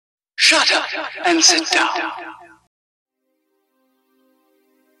Shut up and sit down.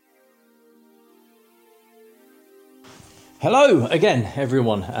 Hello again,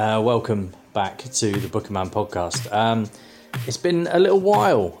 everyone. Welcome back to the Book and Man podcast. It's been a little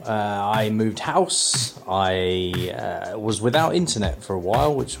while. I moved house. I was without internet for a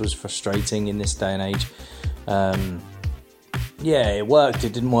while, which was frustrating in this day and age. It worked,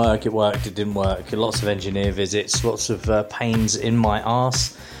 it didn't work, it worked, it didn't work. Lots of engineer visits, lots of pains in my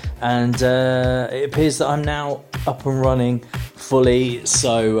arse. And it appears that I'm now up and running fully,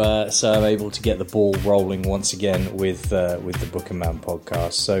 so I'm able to get the ball rolling once again with the Book and Man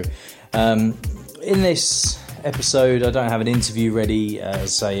podcast. So in this episode, I don't have an interview ready. As I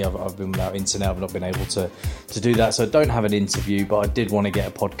say, I've been without internet. I've not been able to do that, so I don't have an interview. But I did want to get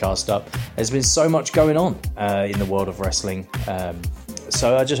a podcast up. There's been so much going on in the world of wrestling,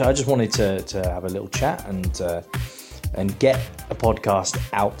 so I just wanted to have a little chat and get a podcast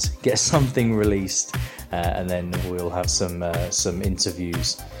out, get something released, and then we'll have some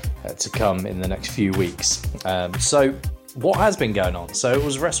interviews to come in the next few weeks. So what has been going on? So it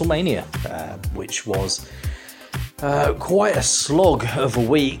was WrestleMania, which was quite a slog of a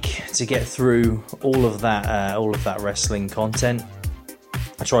week to get through all of that wrestling content.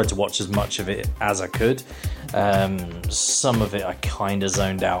 I tried to watch as much of it as I could. Some of it I kind of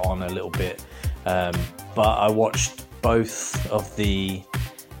zoned out on a little bit, but I watched both of the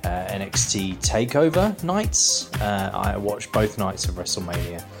NXT TakeOver nights. I watched both nights of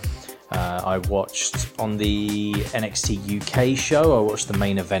WrestleMania. I watched on the NXT UK show. I watched the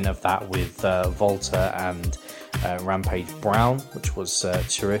main event of that with Volta and Rampage Brown, which was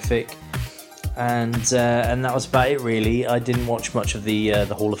terrific. And that was about it, really. I didn't watch much of the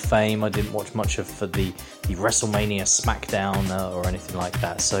Hall of Fame. I didn't watch much of the WrestleMania SmackDown or anything like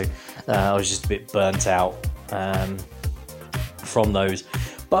that. So I was just a bit burnt out from those.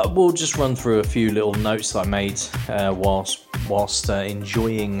 But we'll just run through a few little notes that I made whilst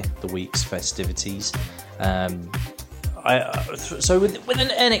enjoying the week's festivities. So with an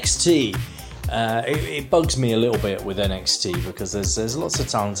NXT, it bugs me a little bit with NXT because there's lots of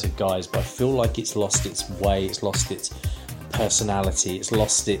talented guys, but I feel like it's lost its way, it's lost its personality, it's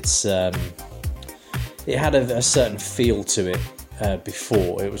lost its... it had a certain feel to it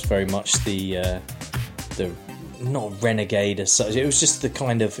before. It was very much the not renegade as such. It was just the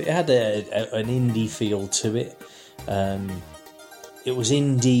kind of, it had an indie feel to it. It was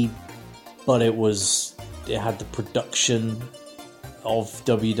indie, but it had the production of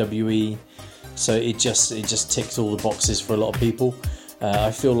WWE, so it just ticked all the boxes for a lot of people.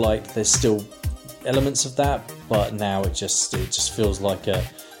 I feel like there's still elements of that, but now it just feels like a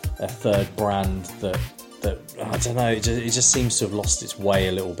third brand that I don't know. It just seems to have lost its way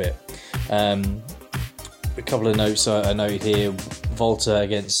a little bit. A couple of notes I noted here. Volta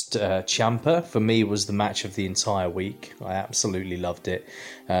against Ciampa, for me, was the match of the entire week. I absolutely loved it.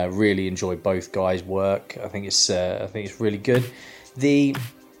 Really enjoyed both guys' work. I think it's really good. The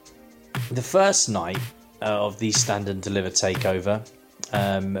first night of the Stand and Deliver takeover,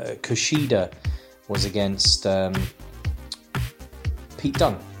 Kushida was against Pete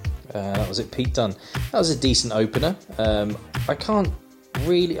Dunne. That was it, Pete Dunne. That was a decent opener. I can't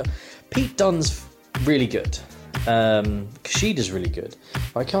really... Pete Dunne's really good. Kushida's really good.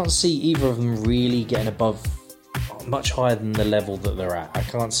 I can't see either of them really getting above much higher than the level that they're at. I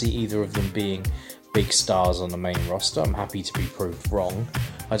can't see either of them being big stars on the main roster. I'm happy to be proved wrong.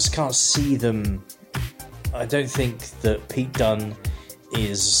 I just can't see them. I don't think that Pete Dunne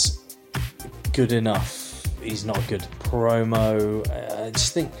is good enough. He's not a good promo. I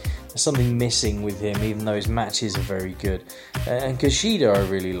just think there's something missing with him, even though his matches are very good. And Kushida I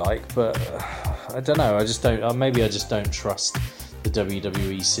really like, but I don't know. I just don't. Maybe I just don't trust the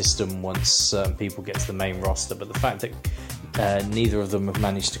WWE system once certain people get to the main roster. But the fact that neither of them have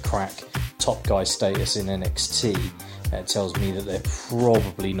managed to crack top guy status in NXT tells me that they're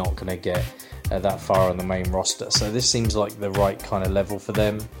probably not going to get that far on the main roster. So this seems like the right kind of level for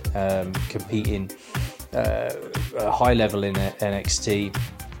them, competing a high level in NXT,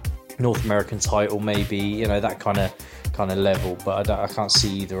 North American title maybe, that kind of level. But I can't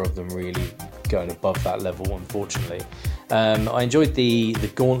see either of them really going above that level, unfortunately. I enjoyed the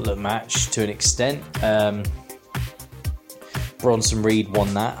gauntlet match to an extent. Bronson Reed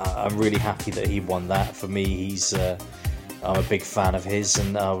won that. I'm really happy that he won that. For me, I'm a big fan of his,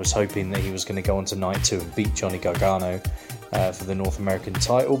 and I was hoping that he was going to go on to night 2 and beat Johnny Gargano for the North American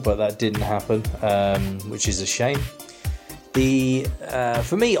title, but that didn't happen, which is a shame.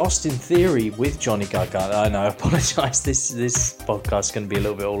 For me, Austin Theory with Johnny Gargano. I know, I apologise. This podcast is going to be a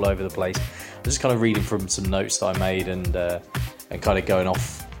little bit all over the place. I'm just kind of reading from some notes that I made and kind of going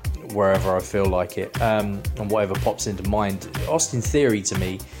off wherever I feel like it, and whatever pops into mind. Austin Theory to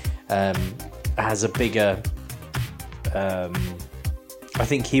me has a bigger. I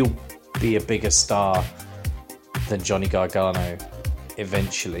think he'll be a bigger star than Johnny Gargano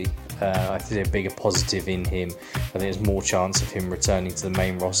eventually. I think a bigger positive in him. I think there's more chance of him returning to the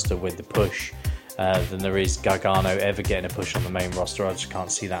main roster with the push than there is Gargano ever getting a push on the main roster. I just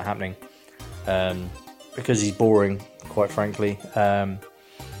can't see that happening because he's boring, quite frankly.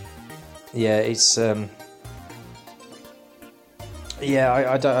 It's I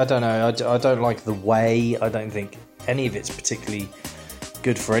don't know. I don't like the way. I don't think any of it's particularly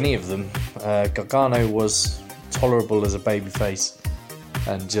good for any of them. Gargano was tolerable as a babyface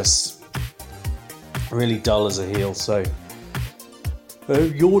and just really dull as a heel. So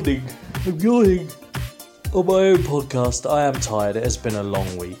I'm yawning on my own podcast. I am tired. It has been a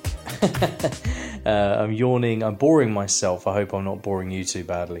long week. I'm yawning. I'm boring myself. I hope I'm not boring you too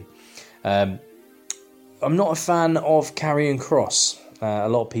badly. I'm not a fan of Karrion Kross. A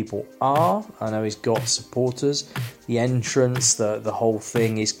lot of people are. I know he's got supporters. The entrance, the whole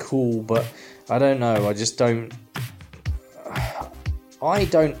thing is cool, but I don't know. I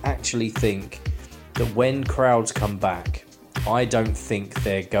don't actually think that when crowds come back, I don't think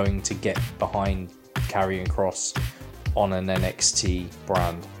they're going to get behind Karrion Kross on an NXT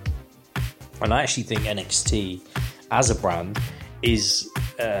brand. And I actually think NXT as a brand is,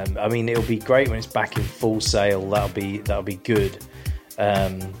 it'll be great when it's back in Full Sail. That'll be good.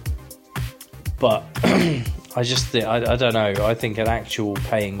 But I just think, I don't know. I think an actual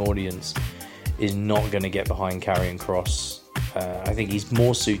paying audience is not going to get behind Karrion Kross. I think he's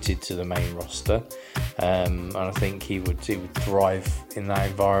more suited to the main roster, and I think he would thrive in that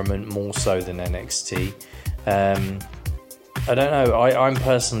environment more so than NXT. I don't know. I'm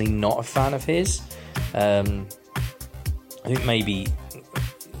personally not a fan of his. I think maybe,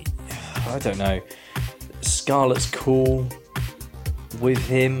 I don't know. Scarlett's cool with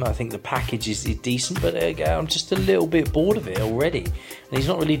him. I think the package is decent, but I'm just a little bit bored of it already. And he's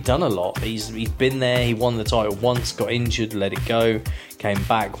not really done a lot. He's been there. He won the title once, got injured, let it go, came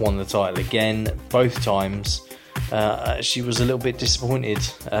back, won the title again. Both times, she was a little bit disappointed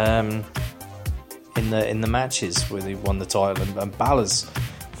in the matches where he won the title. And Balor's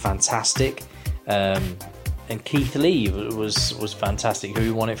fantastic. And Keith Lee was fantastic, who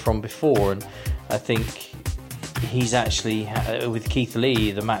he won it from before. And I think he's actually, with Keith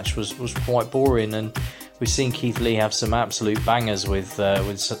Lee, the match was quite boring, and we've seen Keith Lee have some absolute bangers with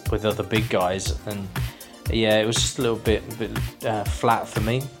other big guys, and it was just a little bit flat for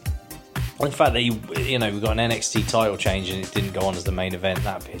me. And the fact that we got an NXT title change and it didn't go on as the main event,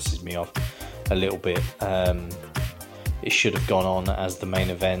 that pisses me off a little bit. It should have gone on as the main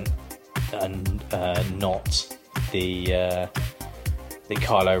event and not the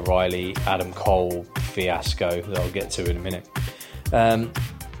Kyle O'Reilly, Adam Cole fiasco that I'll get to in a minute.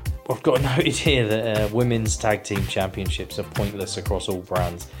 I've got noted here that women's tag team championships are pointless across all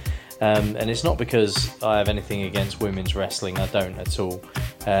brands. And it's not because I have anything against women's wrestling. I don't at all.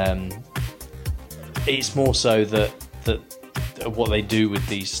 It's more so that what they do with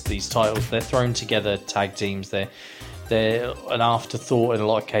these titles, they're thrown together tag teams. They're an afterthought in a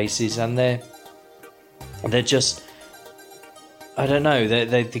lot of cases, and they're just, I don't know,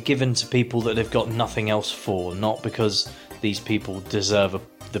 they're given to people that they've got nothing else for, not because these people deserve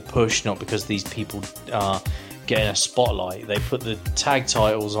the push, not because these people are getting a spotlight. They put the tag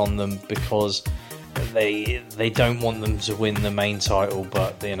titles on them because they don't want them to win the main title,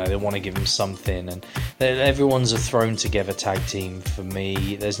 but they want to give them something. And everyone's a thrown together tag team for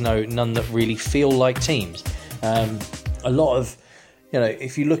me. There's none that really feel like teams. A lot of,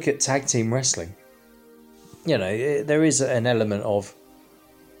 if you look at tag team wrestling, there is an element of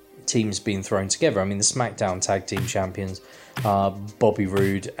teams being thrown together. I mean, the SmackDown tag team champions are Bobby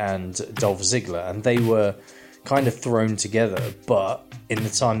Roode and Dolph Ziggler, and they were kind of thrown together, but in the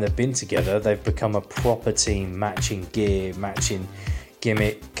time they've been together, they've become a proper team, matching gear, matching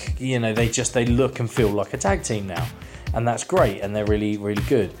gimmick. They look and feel like a tag team now, and that's great, and they're really, really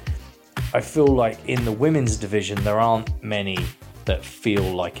good. I feel like in the women's division, there aren't many that feel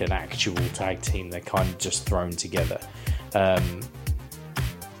like an actual tag team. They're kind of just thrown together.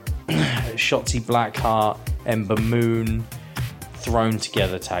 Shotzi Blackheart, Ember Moon, thrown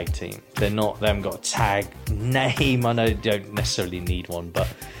together tag team. They haven't got a tag name. I know they don't necessarily need one, but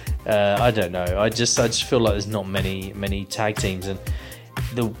I don't know. I just feel like there's not many tag teams. And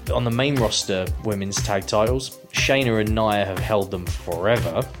on the main roster women's tag titles, Shayna and Nia have held them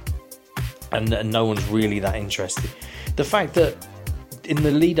forever, and no one's really that interested. The fact that in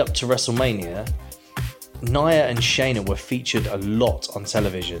the lead up to WrestleMania, Nia and Shayna were featured a lot on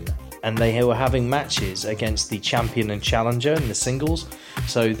television, and they were having matches against the champion and challenger in the singles.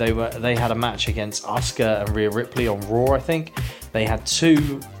 So they had a match against Asuka and Rhea Ripley on Raw, I think. They had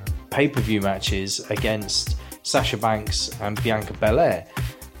 2 pay-per-view matches against Sasha Banks and Bianca Belair,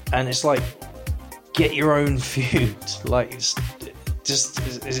 and it's like, get your own feud. Like,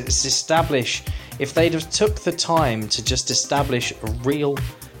 just establish. If they'd have took the time to just establish real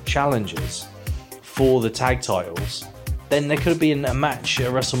challengers for the tag titles, then there could have been a match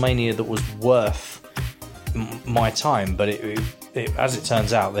at WrestleMania that was worth my time. But as it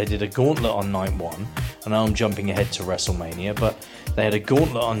turns out, they did a gauntlet on night 1. I know I'm jumping ahead to WrestleMania, but they had a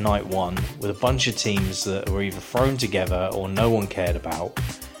gauntlet on night 1 with a bunch of teams that were either thrown together or no one cared about.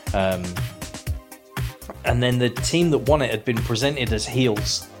 And then the team that won it had been presented as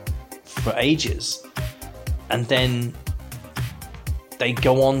heels for ages. And then they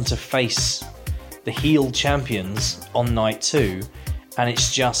go on to face the heel champions on night 2. And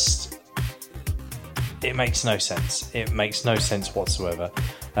it's just... it makes no sense. It makes no sense whatsoever.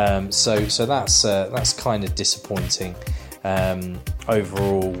 So that's kind of disappointing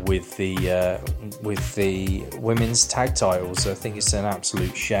overall with the women's tag titles. I think it's an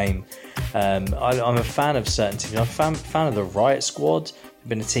absolute shame. I'm a fan of certain teams. I'm a fan of the Riot Squad. They've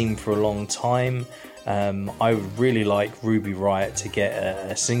been a team for a long time. I would really like Ruby Riott to get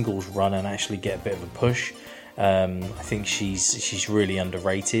a singles run and actually get a bit of a push. I think she's really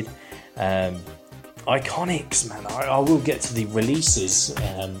underrated. Iconics, man. I will get to the releases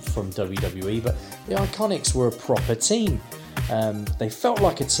from WWE, but the Iconics were a proper team. They felt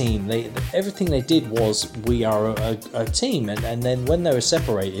like a team. Everything they did was, we are a team. And then when they were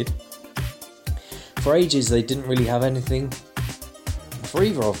separated, for ages they didn't really have anything for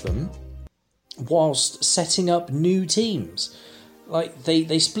either of them, whilst setting up new teams. Like,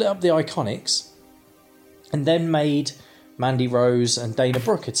 they split up the Iconics and then made Mandy Rose and Dana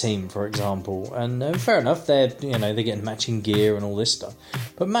Brooke a team, for example. And fair enough, they're getting matching gear and all this stuff.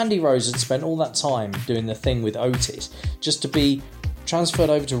 But Mandy Rose had spent all that time doing the thing with Otis just to be transferred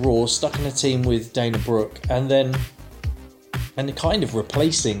over to Raw, stuck in a team with Dana Brooke, and kind of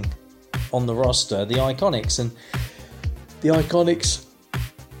replacing on the roster the Iconics. And the Iconics,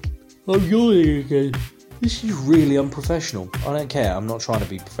 I'm yawning again. This is really unprofessional. I don't care. I'm not trying to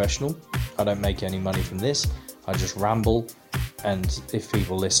be professional. I don't make any money from this. I just ramble, and if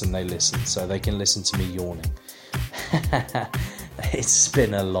people listen, they listen, so they can listen to me yawning. It's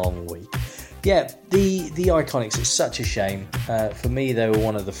been a long week. Yeah, the Iconics, it's such a shame. For me, they were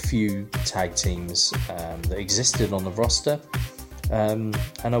one of the few tag teams that existed on the roster, and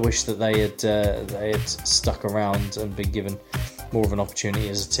I wish that they had stuck around and been given more of an opportunity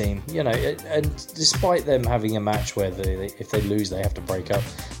as a team. And despite them having a match where if they lose they have to break up,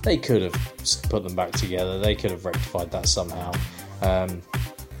 they could have put them back together. They could have rectified that somehow.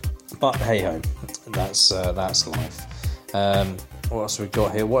 But hey ho, that's life. What else we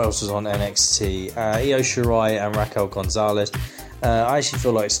got here? What else was on NXT? Io Shirai and Raquel Gonzalez. I actually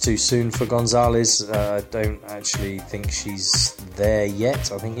feel like it's too soon for Gonzalez. I don't actually think she's there yet.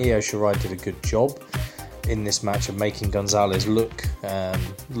 I think Io Shirai did a good job in this match of making Gonzalez look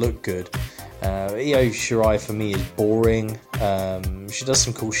good. Io Shirai for me is boring. She does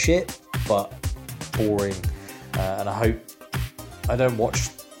some cool shit, but boring. And I don't watch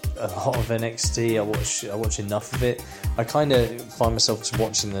a lot of NXT. I watch enough of it. I kind of find myself just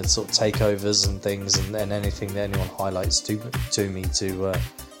watching the sort of takeovers and things, and anything that anyone highlights to me to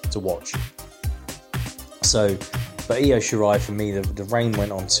watch. So, but Io Shirai for me, the reign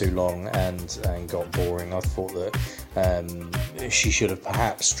went on too long and got boring. I thought that she should have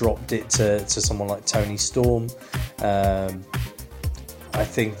perhaps dropped it to someone like Toni Storm. I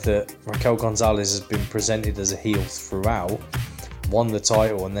think that Raquel Gonzalez has been presented as a heel throughout, won the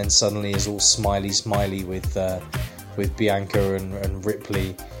title, and then suddenly is all smiley with Bianca and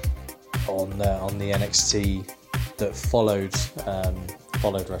Ripley on the NXT that followed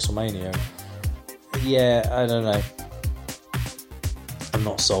WrestleMania. Yeah, I don't know. I'm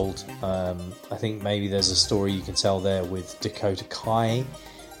not sold. I think maybe there's a story you can tell there with Dakota Kai,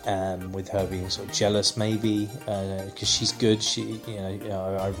 with her being sort of jealous, maybe because she's good.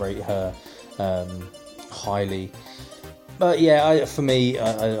 I rate her highly. But yeah, for me,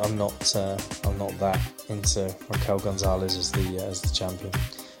 I'm not that into Raquel Gonzalez as the champion.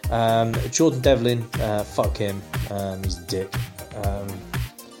 Jordan Devlin, fuck him. He's a dick.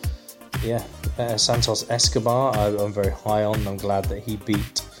 Santos Escobar, I'm very high on. I'm glad that he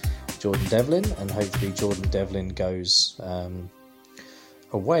beat Jordan Devlin, and hopefully Jordan Devlin goes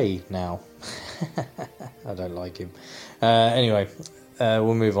away now. I don't like him. Anyway,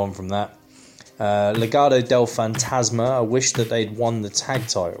 we'll move on from that. Legado del Fantasma. I wish that they'd won the tag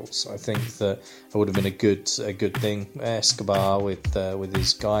titles. I think that it would have been a good thing. Escobar with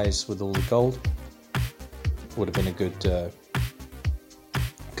his guys with all the gold would have been a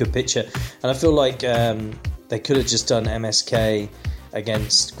good picture. And I feel like they could have just done MSK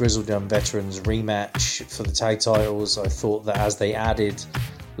against Grizzled Young Veterans rematch for the tag titles. I thought that as they added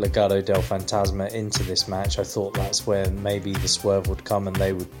Legado del Fantasma into this match, I thought that's where maybe the swerve would come and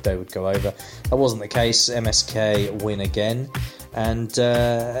they would go over. That wasn't the case. MSK win again, and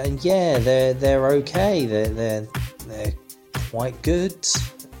yeah, they're okay. They're quite good.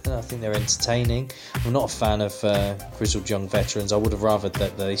 And I think they're entertaining. I'm not a fan of Grizzled Young Veterans. I would have rather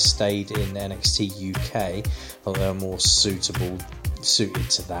that they stayed in NXT UK, although they're more suited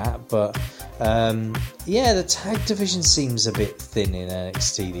to that. But yeah, the tag division seems a bit thin in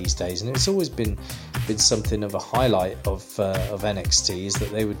NXT these days, and it's always been something of a highlight of NXT, is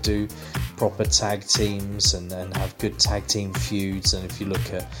that they would do proper tag teams and have good tag team feuds. And if you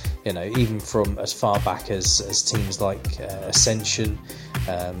look at, even from as far back as teams like Ascension,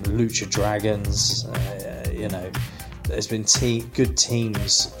 Lucha Dragons, there's been good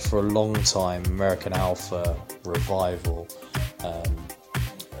teams for a long time. American Alpha, Revival,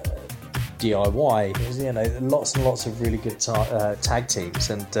 DIY, lots and lots of really good tag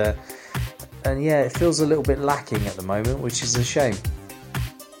teams, and yeah, it feels a little bit lacking at the moment, which is a shame.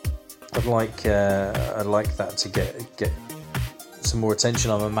 I'd like that to get some more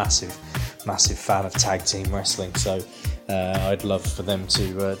attention. I'm a massive fan of tag team wrestling, so I'd love for them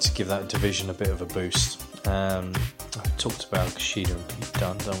to give that division a bit of a boost. I talked about Kushida and Pete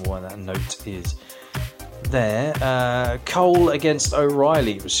Dunne. Don't know why that note is there. Cole against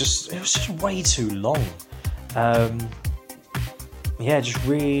O'Reilly. It was just way too long. Yeah, just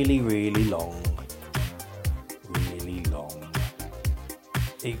really, really long. Really long.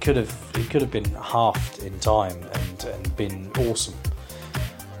 It could have been halved in time and been awesome.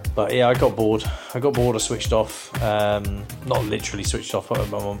 But yeah, I got bored. I switched off. Not literally switched off.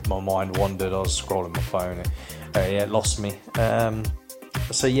 My mind wandered. I was scrolling my phone. Yeah, it lost me.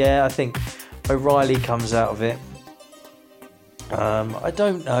 So yeah, I think O'Reilly comes out of it. I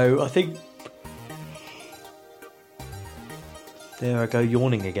don't know. I think... There I go,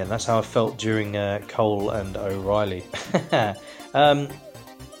 yawning again. That's how I felt during Cole and O'Reilly. I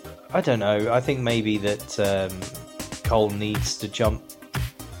don't know. I think maybe that Cole needs to jump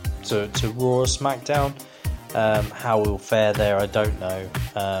to Raw or SmackDown. How he'll fare there, I don't know.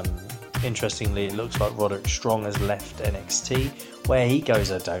 Interestingly, it looks like Roderick Strong has left NXT. Where he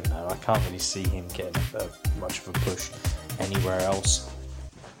goes, I don't know. I can't really see him getting much of a push anywhere else.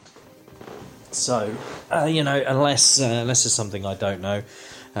 So, unless it's something I don't know,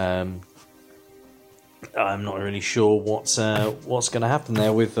 I'm not really sure what's going to happen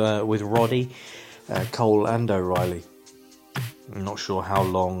there with Roddy, Cole, and O'Reilly. I'm not sure how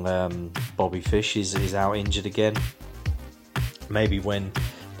long Bobby Fish is out injured again. Maybe when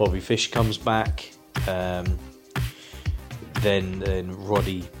Bobby Fish comes back, then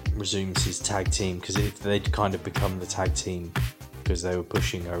Roddy resumes his tag team, because they'd kind of become the tag team because they were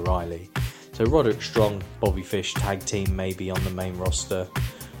pushing O'Reilly. So Roderick Strong, Bobby Fish tag team maybe on the main roster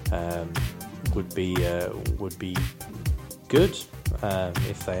would be good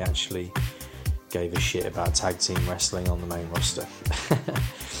if they actually gave a shit about tag team wrestling on the main roster.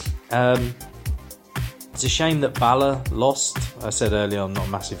 It's a shame that Balor lost. I said earlier I'm not a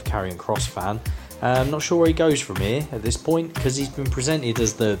massive Karrion Kross fan. I'm not sure where he goes from here at this point, because he's been presented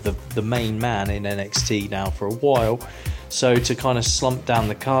as the main man in NXT now for a while. So to kind of slump down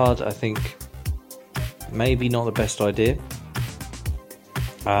the card, I think maybe not the best idea.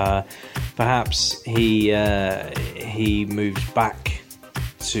 Perhaps he moves back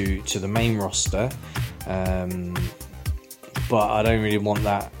to the main roster, but I don't really want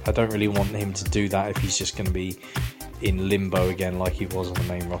that. I don't really want him to do that if he's just going to be in limbo again like he was on the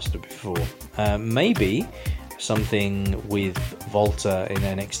main roster before. Maybe something with Volta in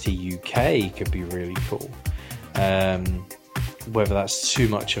NXT UK could be really cool. Whether that's too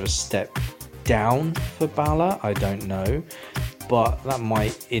much of a step down for Balor, I don't know, but that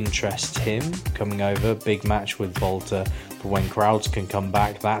might interest him coming over. Big match with Volta, but when crowds can come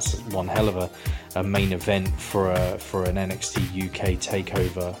back, that's one hell of a main event for an NXT UK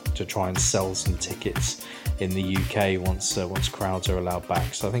takeover to try and sell some tickets in the UK once crowds are allowed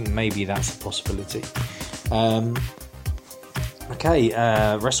back. So I think maybe that's a possibility. Okay,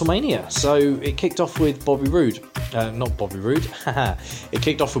 WrestleMania. So it kicked off with Bobby Roode. Not Bobby Roode. It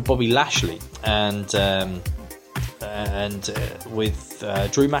kicked off with Bobby Lashley and with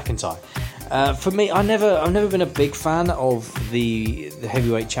Drew McIntyre. For me, I've never been a big fan of the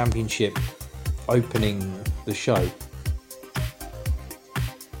heavyweight championship opening the show.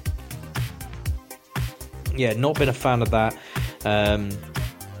 Yeah, not been a fan of that. For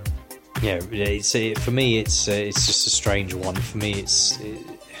me, it's just a strange one. For me,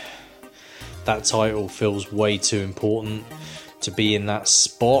 that title feels way too important to be in that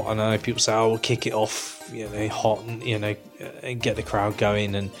spot. I know people say, "Oh, we'll kick it off, hot, and and get the crowd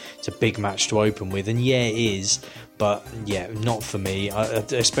going, and it's a big match to open with." And yeah, it is, but yeah, not for me.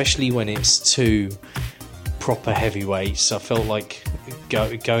 Especially when it's two proper heavyweights. I felt like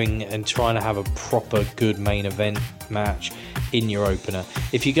going and trying to have a proper good main event match in your opener.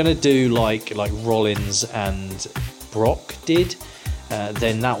 If you're going to do like Rollins and Brock did,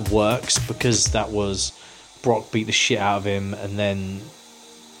 then that works, because that was Brock beat the shit out of him and then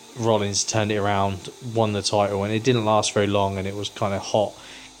Rollins turned it around, won the title, and it didn't last very long and it was kind of hot,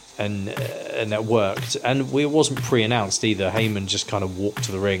 and that worked. And it wasn't pre-announced either. Heyman just kind of walked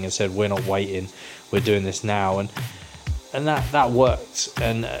to the ring and said, "We're not waiting, we're doing this now," and that worked.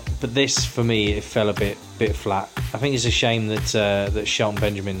 But this, for me, it fell a bit flat. I think it's a shame that Shelton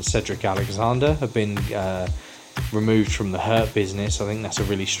Benjamin and Cedric Alexander have been removed from the Hurt Business. I think that's a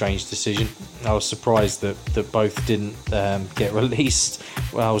really strange decision. I was surprised that both didn't get released.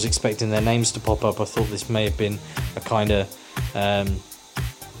 Well, I was expecting their names to pop up. I thought this may have been a kind of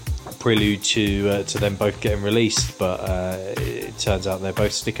prelude to them both getting released, but it turns out they're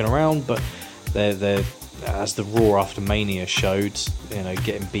both sticking around. But they're as the Raw after Mania showed,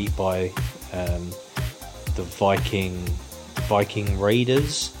 getting beat by the Viking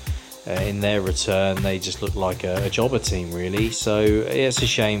Raiders. In their return, they just look like a jobber team, really. So it's a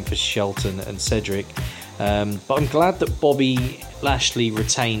shame for Shelton and Cedric. But I'm glad that Bobby Lashley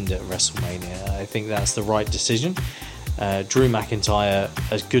retained at WrestleMania. I think that's the right decision. Drew McIntyre,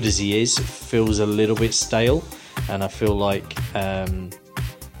 as good as he is, feels a little bit stale. And I feel like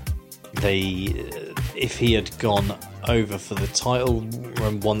if he had gone over for the title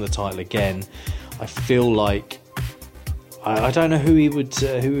and won the title again, I feel like I don't know who he would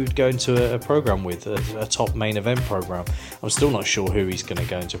go into a program with, a top main event program. I'm still not sure who he's going to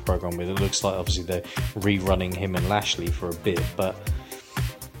go into a program with. It looks like obviously they're rerunning him and Lashley for a bit, but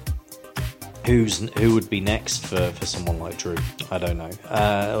who would be next for someone like Drew? I don't know.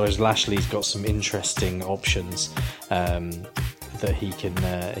 Whereas Lashley's got some interesting options that he can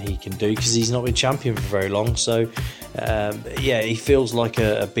do, because he's not been champion for very long. So he feels like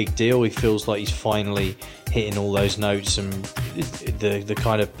a big deal. He feels like he's finally hitting all those notes, and the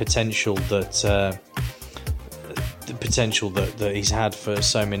kind of potential that he's had for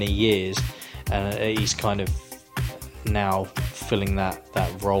so many years, and he's kind of now filling that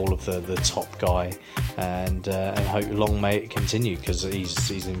role of the top guy, and hope long may it continue, because he's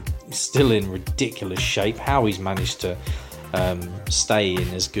still in ridiculous shape. How he's managed to stay in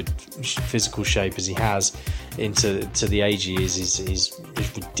as good physical shape as he has into the age he is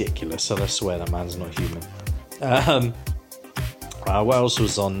ridiculous. I swear that man's not human. What else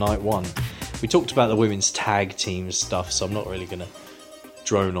was on night one? We talked about the women's tag team stuff, so I'm not really going to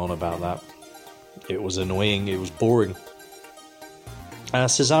drone on about that. It was annoying, it was boring.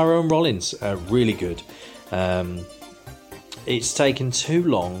 Cesaro and Rollins, really good. It's taken too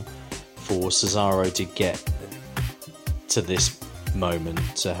long for Cesaro to get to this moment,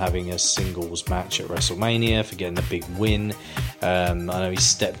 to having a singles match at WrestleMania, for getting a big win. I know he's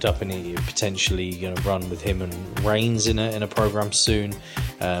stepped up and he's potentially going to run with him and Reigns in a program soon.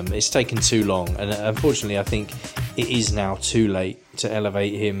 It's taken too long, and unfortunately I think it is now too late to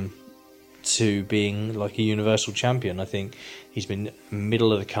elevate him to being like a Universal Champion. I think he's been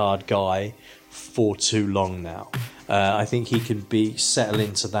middle of the card guy for too long now. I think he can settle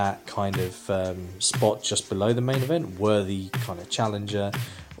into that kind of spot just below the main event, worthy kind of challenger,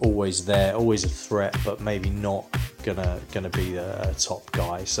 always there, always a threat, but maybe not gonna be a top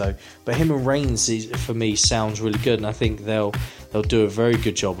guy. So, but him and Reigns for me sounds really good, and I think they'll do a very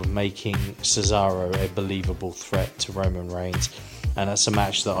good job of making Cesaro a believable threat to Roman Reigns, and that's a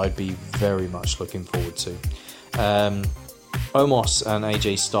match that I'd be very much looking forward to. Omos and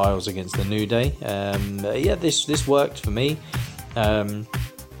AJ Styles against the New Day. This worked for me. Omos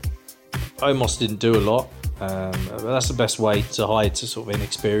didn't do a lot. But that's the best way to hide to sort of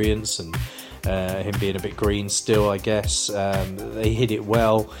inexperience and him being a bit green still, I guess. They hit it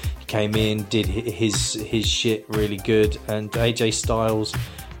well. He came in, did his shit really good. And AJ Styles,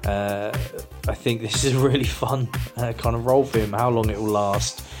 I think this is a really fun kind of role for him. How long it will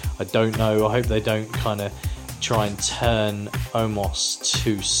last, I don't know. I hope they don't kind of try and turn Omos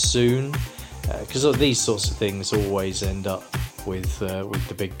too soon, because these sorts of things always end up with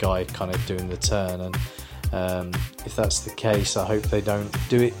the big guy kind of doing the turn, and if that's the case, I hope they don't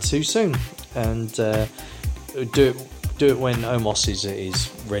do it too soon. and do it when Omos is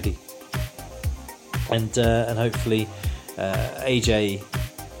ready, and hopefully AJ.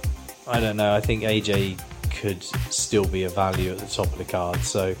 I don't know. I think AJ could still be a value at the top of the card.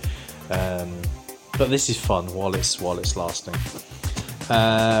 So, but this is fun while it's lasting.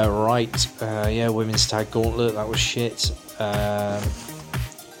 Right, women's tag gauntlet, that was shit.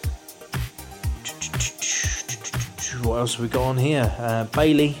 What else have we got on here?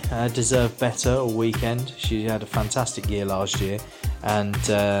 Bayley deserved better all weekend. She had a fantastic year last year, and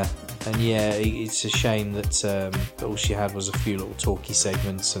yeah, it's a shame that all she had was a few little talky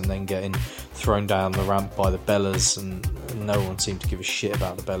segments and then getting thrown down the ramp by the Bellas, and no one seemed to give a shit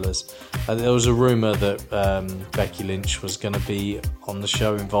about the Bellas. There was a rumour that Becky Lynch was going to be on the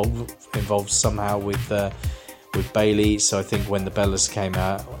show involved somehow with Bayley, so I think when the Bellas came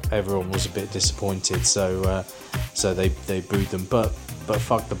out, everyone was a bit disappointed, so they booed them, but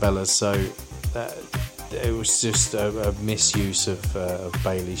fuck the Bellas. So it was just a misuse of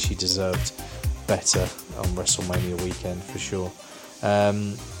Bayley. She deserved better on WrestleMania weekend for sure.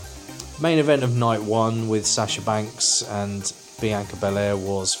 Main event of night one with Sasha Banks and Bianca Belair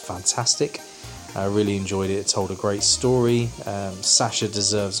was fantastic. I really enjoyed it. It told a great story. Sasha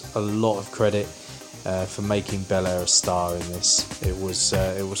deserves a lot of credit for making Belair a star in this. It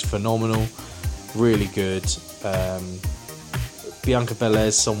was phenomenal, really good. Bianca Belair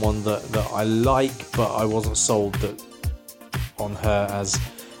is someone that I like, but I wasn't sold on her as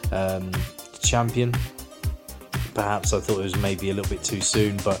champion. Perhaps I thought it was maybe a little bit too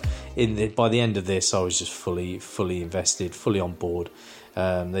soon, but by the end of this, I was just fully invested, fully on board.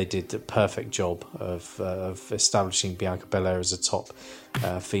 They did a perfect job of establishing Bianca Belair as a top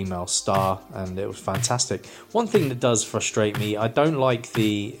female star, and it was fantastic. One thing that does frustrate me, I don't like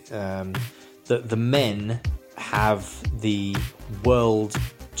the men have the World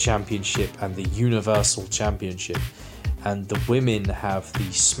Championship and the Universal Championship, and the women have the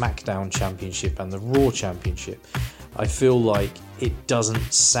SmackDown Championship and the Raw Championship. I feel like it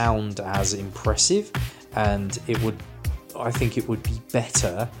doesn't sound as impressive, and I think it would be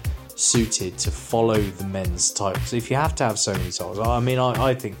better suited to follow the men's titles. If you have to have so many titles, I mean,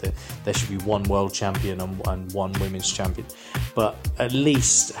 I think that there should be one world champion and one women's champion, but at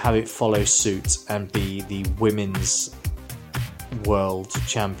least have it follow suit and be the women's world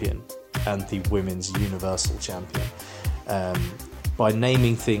champion and the women's universal champion. By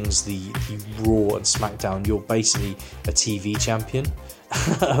naming things the Raw and SmackDown, you're basically a TV champion.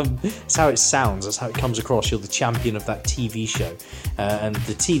 That's how it sounds, that's how it comes across. You're the champion of that TV show, and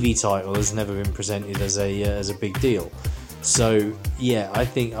the TV title has never been presented as a big deal. So yeah, I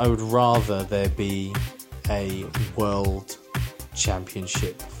think I would rather there be a world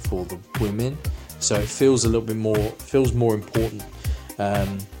championship for the women, so it feels a little bit more important.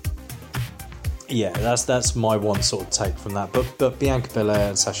 Yeah, that's my one sort of take from that. But Bianca Belair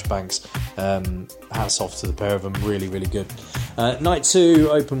and Sasha Banks, hats off to the pair of them, really, really good. Night 2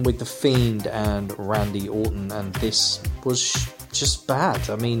 opened with The Fiend and Randy Orton, and this was just bad.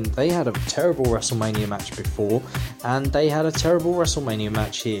 I mean, they had a terrible WrestleMania match before, and they had a terrible WrestleMania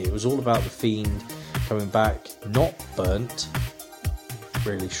match here. It was all about The Fiend coming back not burnt,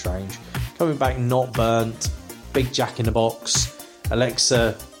 really strange, coming back not burnt, big Jack in the Box.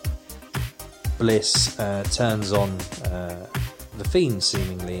 Alexa Bliss turns on The Fiend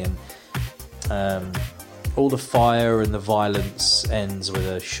seemingly, and all the fire and the violence ends with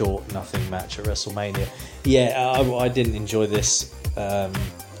a short nothing match at WrestleMania. Yeah, I didn't enjoy this. I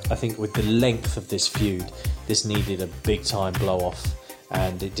think with the length of this feud, this needed a big time blow off,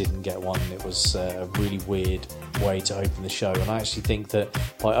 and it didn't get one. It was a really weird way to open the show, and I actually think that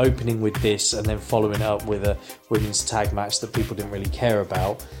by opening with this and then following it up with a women's tag match that people didn't really care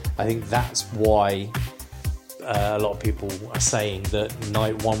about, I think that's why a lot of people are saying that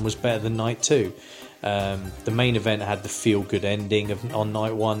night 1 was better than night 2. The main event had the feel-good ending on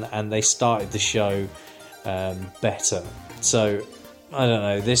night 1, and they started the show better. So I don't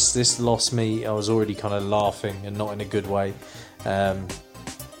know, this lost me. I was already kind of laughing, and not in a good way. And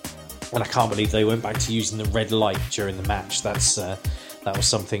I can't believe they went back to using the red light during the match. That was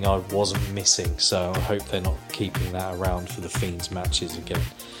something I wasn't missing, so I hope they're not keeping that around for the Fiend's matches again.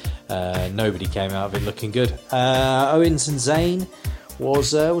 Nobody came out of it looking good. Owens and Zayn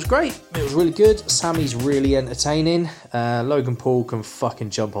was great. It was really good. Sammy's really entertaining. Logan Paul can fucking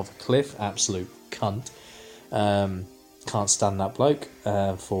jump off a cliff. Absolute cunt. Can't stand that bloke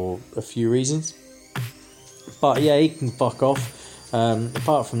for a few reasons. But yeah, he can fuck off.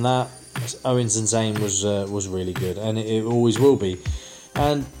 Apart from that, Owens and Zayn was really good, and it always will be.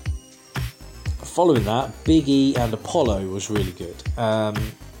 And following that, Big E and Apollo was really good.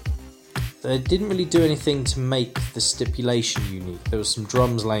 they didn't really do anything to make the stipulation unique. There was some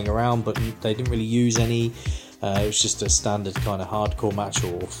drums laying around, but they didn't really use any. It was just a standard kind of hardcore match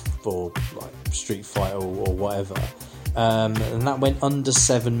or like Street Fighter or whatever. And that went under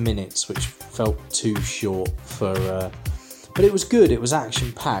 7 minutes, which felt too short for... but it was good. It was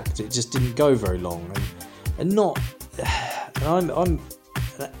action-packed. It just didn't go very long. And not... And I'm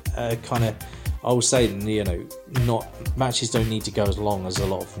kind of... I will say, not matches don't need to go as long as a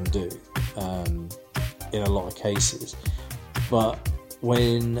lot of them do, in a lot of cases. But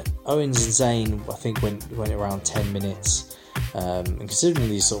when Owens and Zayn, I think, went around 10 minutes, and considering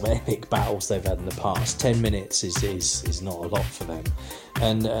these sort of epic battles they've had in the past, 10 minutes is not a lot for them.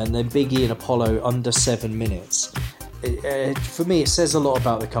 And then Big E and Apollo under 7 minutes. For me, it says a lot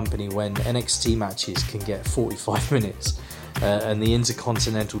about the company when NXT matches can get 45 minutes. And the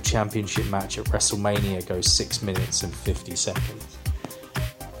Intercontinental Championship match at WrestleMania goes 6 minutes and 50 seconds.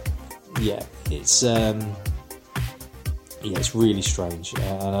 Yeah, it's really strange,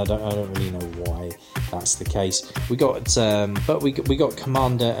 and I don't really know why that's the case. We got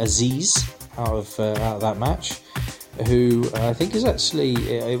Commander Aziz out of that match, who I think is actually,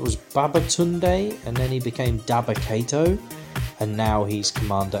 it was Babatunde, and then he became Dabba-Kato. And now he's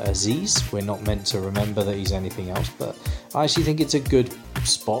Commander Aziz. We're not meant to remember that he's anything else, but I actually think it's a good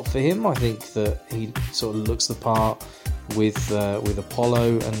spot for him. I think that he sort of looks the part with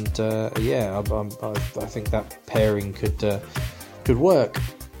Apollo, and I think that pairing could work.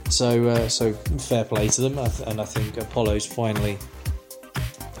 So fair play to them, and I think Apollo's finally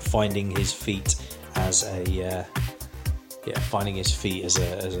finding his feet as a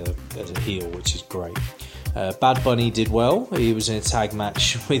heel, which is great. Bad Bunny did well. He was in a tag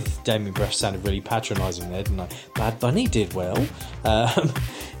match with Damien Priest. Sounded really patronising there, didn't I? Bad Bunny did well.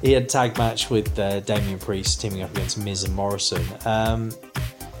 He had a tag match with Damien Priest teaming up against Miz and Morrison.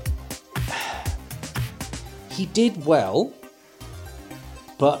 He did well,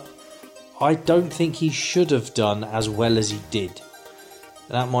 but I don't think he should have done as well as he did.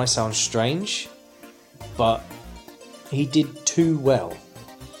 That might sound strange, but he did too well.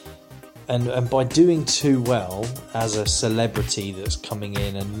 And by doing too well as a celebrity that's coming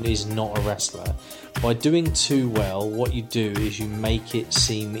in and is not a wrestler, by doing too well, what you do is you make it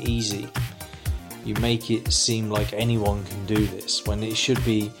seem easy. You make it seem like anyone can do this, when it should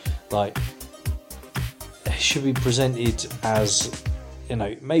be like, it should be presented as,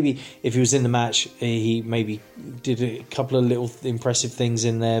 maybe if he was in the match, he maybe did a couple of little impressive things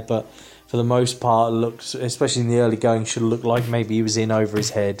in there, but for the most part, looks, especially in the early going, should look like maybe he was in over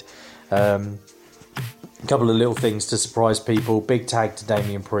his head. A couple of little things to surprise people. Big tag to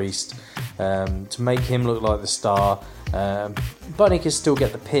Damien Priest to make him look like the star. Bunny can still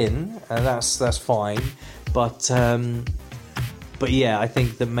get the pin, and that's fine. But yeah, I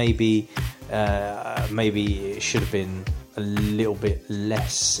think that maybe it should have been a little bit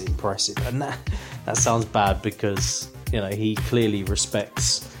less impressive. And that sounds bad because he clearly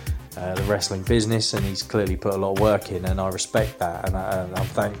respects the wrestling business, and he's clearly put a lot of work in, and I respect that, and I'm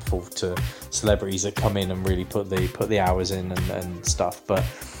thankful to celebrities that come in and really put the hours in and stuff. But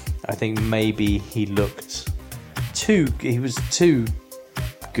I think maybe he was too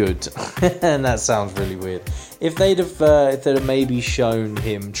good, and that sounds really weird. If they'd have maybe shown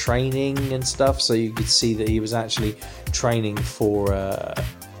him training and stuff, so you could see that he was actually training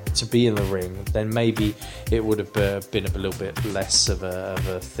to be in the ring, then maybe it would have been a little bit less of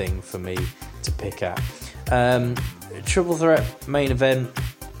a thing for me to pick at. Triple threat main event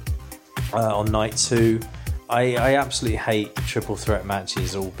on night 2. I absolutely hate triple threat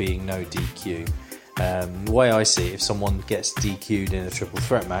matches all being no DQ. The way I see it, if someone gets DQ'd in a triple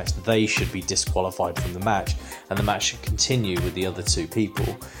threat match, they should be disqualified from the match, and the match should continue with the other 2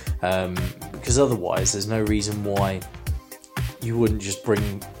 people, because otherwise there's no reason why you wouldn't just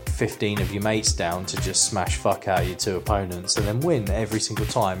bring 15 of your mates down to just smash fuck out your 2 opponents and then win every single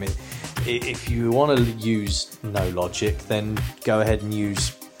time. If you want to use no logic, then go ahead and use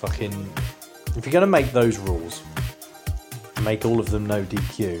fucking... If you're going to make those rules, make all of them no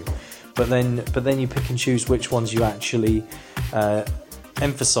DQ. But then you pick and choose which ones you actually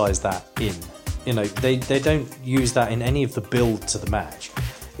emphasise that in. They don't use that in any of the build to the match.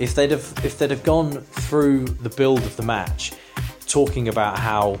 If they'd have gone through the build of the match, talking about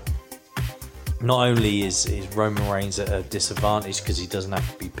how not only is Roman Reigns at a disadvantage because he doesn't have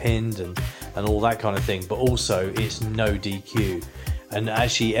to be pinned and all that kind of thing, but also it's no DQ, and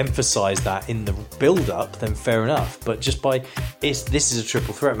actually emphasise that in the build-up, then fair enough. But just this is a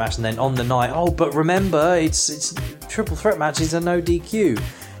triple threat match, and then on the night, but remember, it's triple threat matches are no DQ.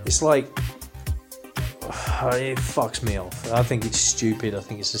 It's like, it fucks me off. I think it's stupid. I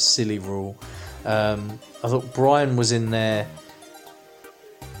think it's a silly rule. I thought Bryan was in there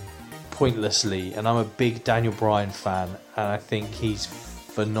pointlessly, and I'm a big Daniel Bryan fan, and I think he's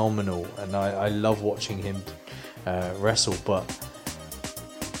phenomenal, and I love watching him wrestle. But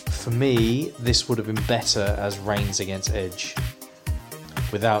for me, this would have been better as Reigns against Edge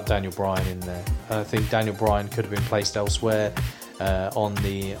without Daniel Bryan in there. I think Daniel Bryan could have been placed elsewhere on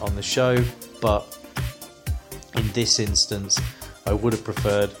the show, but in this instance, I would have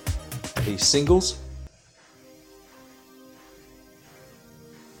preferred these singles.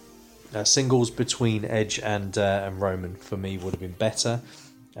 Singles between Edge and Roman for me would have been better.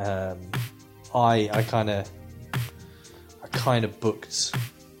 I kind of booked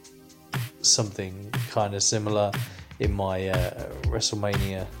something kind of similar in my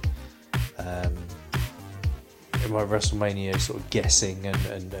WrestleMania. In my WrestleMania sort of guessing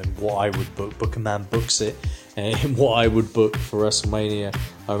and what I would book. Booker Man books it. And what I would book for WrestleMania,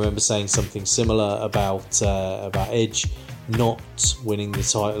 I remember saying something similar about Edge not winning the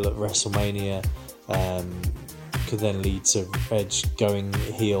title at WrestleMania could then lead to Edge going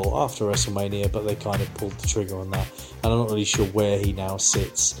heel after WrestleMania, but they kind of pulled the trigger on that. And I'm not really sure where he now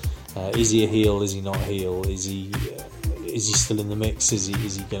sits. Is he a heel? Is he not a heel? Is he still in the mix? Is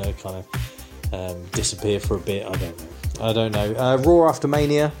he going to kind of disappear for a bit? I don't know. Raw after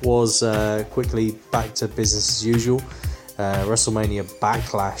Mania was quickly back to business as usual. WrestleMania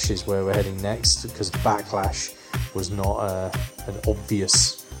Backlash is where we're heading next, because Backlash was not an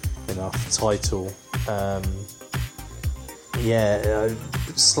obvious enough title.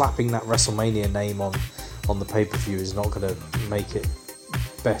 Slapping that WrestleMania name on the pay-per-view is not going to make it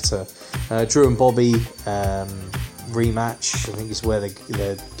better. Drew and Bobby rematch, I think is where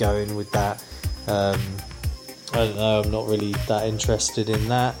they're going with that. I don't know, I'm not really that interested in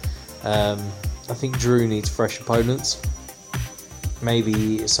that. I think Drew needs fresh opponents.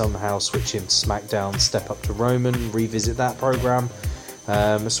 Maybe somehow switch him to SmackDown, step up to Roman, revisit that program.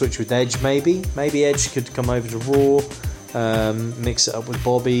 Switch with Edge, maybe. Maybe Edge could come over to Raw, mix it up with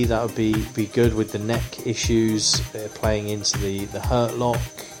Bobby. That would be good with the neck issues playing into the Hurt Lock.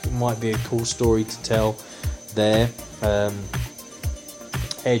 It might be a cool story to tell there.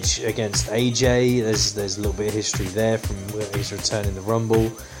 Edge against AJ. There's a little bit of history there from his return in the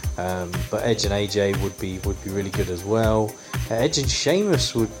Rumble. But Edge and AJ would be really good as well. Edge and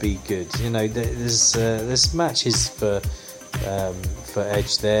Sheamus would be good. You know, there's matches for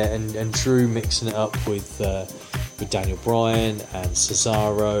Edge there, and Drew mixing it up with Daniel Bryan and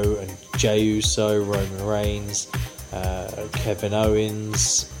Cesaro and Jey Uso, Roman Reigns, Kevin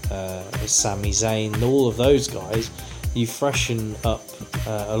Owens, Sami Zayn, all of those guys. You freshen up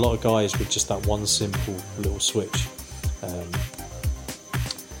a lot of guys with just that one simple little switch.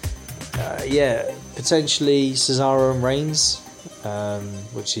 Potentially Cesaro and Reigns,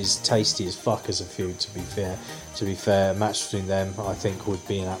 which is tasty as fuck as a feud. To be fair, a match between them I think would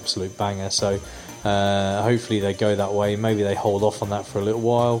be an absolute banger. So hopefully they go that way. Maybe they hold off on that for a little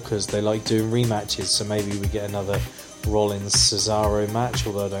while because they like doing rematches. So maybe we get another Rollins Cesaro match,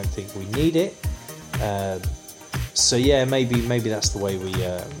 although I don't think we need it. Maybe that's the way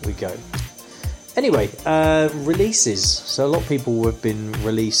we go. Anyway, releases. So a lot of people have been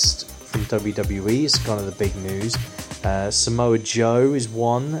released from WWE. It's kind of the big news. Samoa Joe is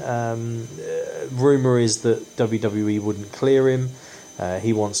one. Rumour is that WWE wouldn't clear him.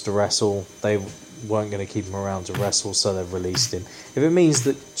 He wants to wrestle. They weren't going to keep him around to wrestle, so they've released him. If it means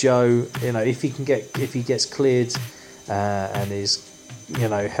that Joe, if he gets cleared and is,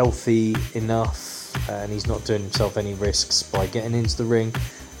 healthy enough, and he's not doing himself any risks by getting into the ring,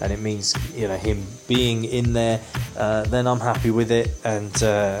 and it means him being in there, then I'm happy with it, and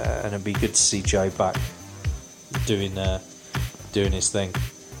it'd be good to see Joe back doing his thing.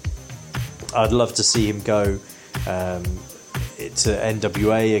 I'd love to see him go to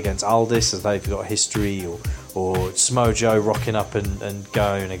NWA against Aldis, as they've got history, or Samoa Joe rocking up and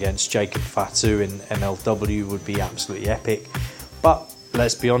going against Jacob Fatu in MLW would be absolutely epic. But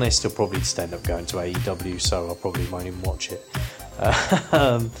let's be honest, he'll probably just end up going to AEW, so I probably won't even watch it.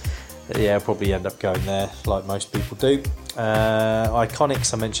 I'll probably end up going there like most people do.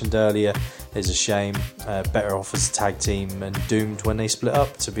 Iconics I mentioned earlier is a shame. Better off as a tag team and doomed when they split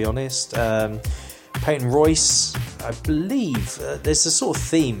up, to be honest. Peyton Royce, I believe there's a sort of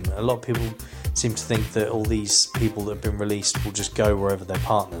theme. A lot of people seem to think that all these people that have been released will just go wherever their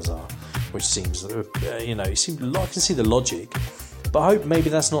partners are, which seems, I can see the logic. But I hope maybe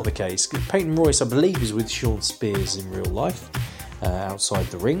that's not the case. Peyton Royce, I believe, is with Shawn Spears in real life, outside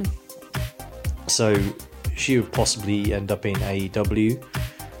the ring. So she would possibly end up in AEW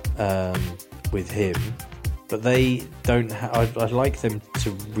with him. but they don't. I'd like them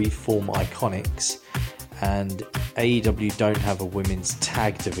to reform Iconics, and AEW don't have a women's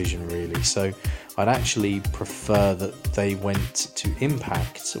tag division really. So I'd actually prefer that they went to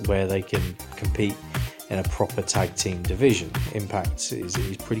Impact, where they can compete in a proper tag team division. Impact is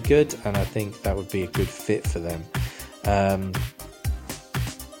pretty good, and I think that would be a good fit for them.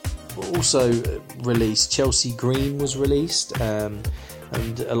 Also released, Chelsea Green was released, and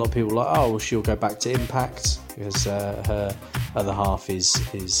a lot of people were like, oh, well, she'll go back to Impact because her other half is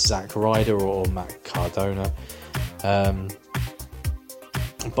Zack Ryder or Matt Cardona. But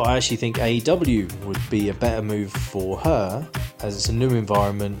I actually think AEW would be a better move for her, as it's a new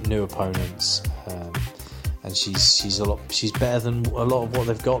environment, new opponents, and she's better than a lot of what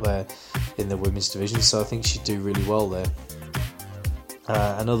they've got there in the women's division. So I think she'd do really well there.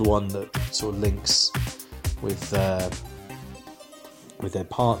 Another one that sort of links with their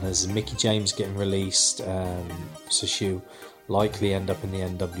partners is Mickie James getting released, so she'll likely end up in the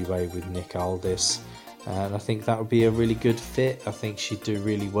NWA with Nick Aldis, and I think that would be a really good fit. I think she'd do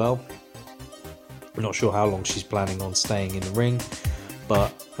really well. I'm not sure how long she's planning on staying in the ring,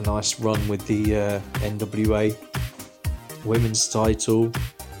 but a nice run with the NWA women's title.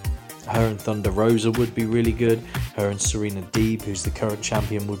 Her and Thunder Rosa would be really good. Her and Serena Deeb, who's the current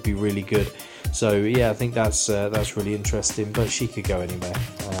champion, would be really good. So yeah, I think that's really interesting. But she could go anywhere,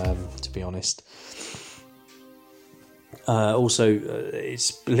 to be honest. Also,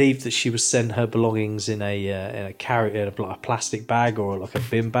 it's believed that she was sent her belongings in a plastic bag or like a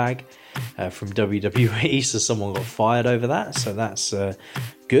bin bag from WWE. So someone got fired over that. So that's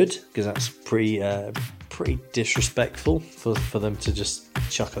good, because that's pretty disrespectful for them to just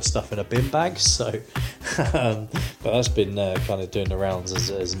chuck her stuff in a bin bag. So, but that's been kind of doing the rounds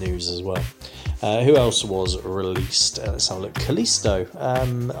as news as well. Who else was released? Let's have a look. Kalisto.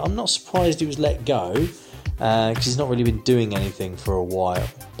 I'm not surprised he was let go, because he's not really been doing anything for a while.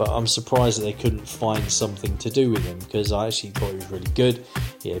 But I'm surprised that they couldn't find something to do with him, because I actually thought he was really good.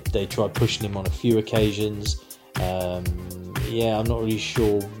 Yeah, they tried pushing him on a few occasions. Yeah, I'm not really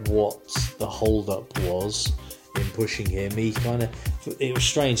sure what the hold-up was in pushing him. It was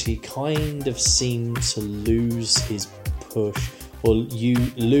strange. He kind of seemed to lose his push, or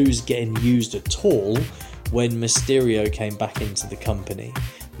lose getting used at all when Mysterio came back into the company.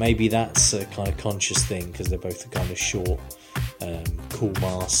 Maybe that's a kind of conscious thing, because they're both kind of short, cool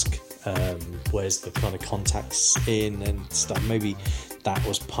mask, wears the kind of contacts in and stuff. Maybe that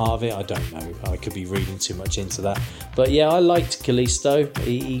was part of it. I don't know. I could be reading too much into that. But yeah, I liked Kalisto.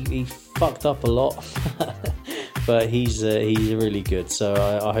 He fucked up a lot, but he's really good. So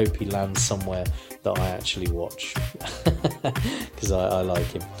I hope he lands somewhere that I actually watch, because I like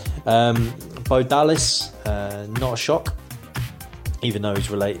him. Bo Dallas, not a shock, even though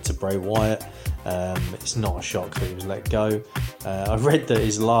he's related to Bray Wyatt. It's not a shock that he was let go. I read that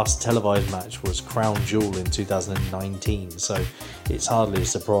his last televised match was Crown Jewel in 2019, so it's hardly a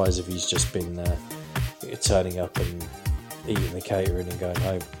surprise if he's just been turning up and eating the catering and going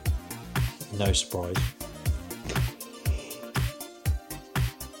home. No surprise.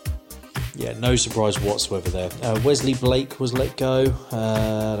 Yeah, no surprise whatsoever there. Wesley Blake was let go.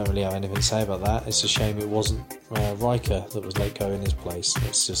 I don't really have anything to say about that. It's a shame it wasn't Riker that was let go in his place.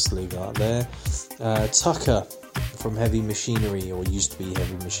 Let's just leave that there. Tucker from Heavy Machinery, or used to be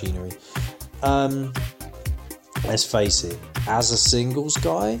Heavy Machinery. Let's face it, as a singles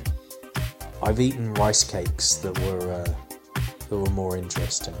guy, I've eaten rice cakes that were more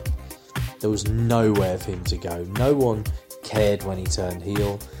interesting. There was nowhere for him to go. No one cared when he turned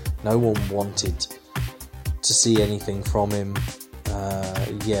heel. No one wanted to see anything from him.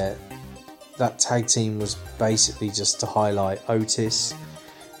 Yeah, that tag team was basically just to highlight Otis,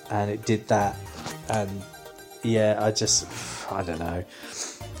 and it did that. And yeah, I don't know.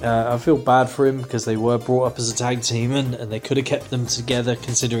 I feel bad for him, because they were brought up as a tag team, and they could have kept them together,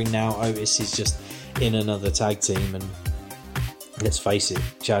 considering now Otis is just in another tag team. And let's face it,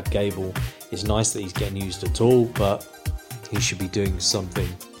 Chad Gable, it's nice that he's getting used at all, but he should be doing something.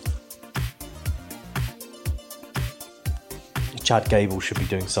 Chad Gable should be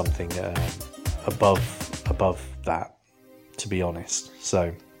doing something above that, to be honest.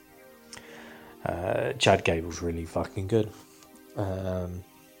 So Chad Gable's really fucking good.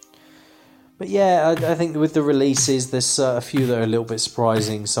 But yeah, I think with the releases, there's a few that are a little bit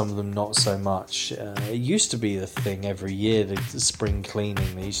surprising, some of them not so much. It used to be the thing every year, the spring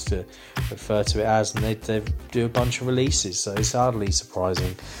cleaning, they used to refer to it as, and they do a bunch of releases, so it's hardly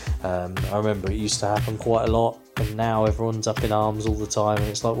surprising. I remember it used to happen quite a lot, and now everyone's up in arms all the time, and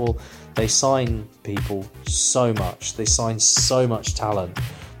it's like, well, they sign people so much, they sign so much talent,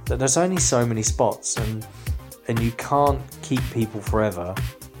 that there's only so many spots, and and you can't keep people forever.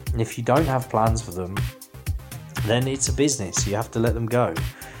 And if you don't have plans for them, then it's a business. You have to let them go.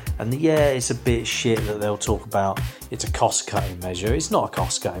 And yeah, it's a bit shit that they'll talk about it's a cost-cutting measure. It's not a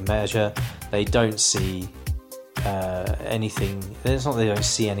cost-cutting measure. They don't see anything. It's not they don't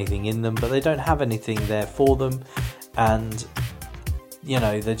see anything in them, but they don't have anything there for them. And, you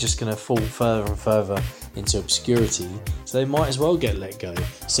know, they're just going to fall further and further into obscurity. So they might as well get let go.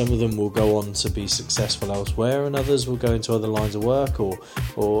 Some of them will go on to be successful elsewhere, and others will go into other lines of work or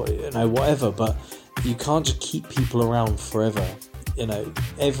you know, whatever. But you can't just keep people around forever. You know,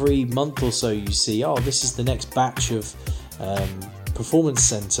 every month or so you see, oh, this is the next batch of performance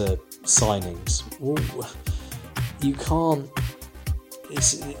centre signings. Well, you can't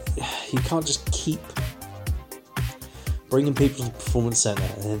just keep bringing people to the performance centre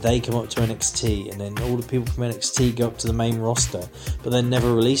and then they come up to NXT and then all the people from NXT go up to the main roster, but then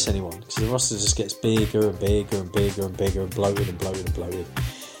never release anyone because the roster just gets bigger and bigger and bigger and bigger and bloated and bloated and bloated.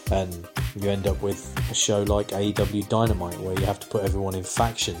 And you end up with a show like AEW Dynamite where you have to put everyone in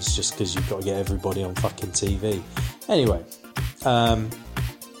factions just because you've got to get everybody on fucking TV. Anyway,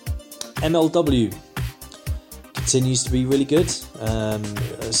 MLW continues to be really good. I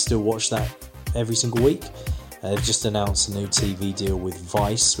still watch that every single week. They've just announced a new TV deal with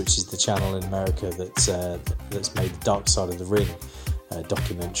Vice, which is the channel in America that's made the Dark Side of the Ring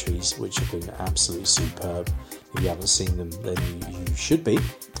documentaries, which have been absolutely superb. If you haven't seen them, then you should be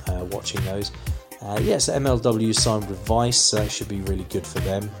watching those. Yes, MLW signed with Vice. That should be really good for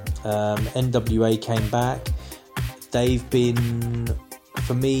them. NWA came back. They've been,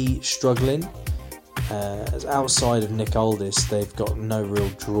 for me, struggling. Outside of Nick Aldis, they've got no real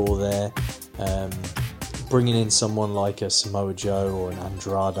draw there. Bringing in someone like a Samoa Joe or an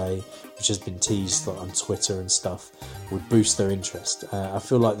Andrade, which has been teased on Twitter and stuff, would boost their interest. I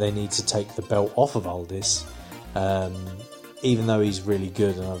feel like they need to take the belt off of Aldis. Even though he's really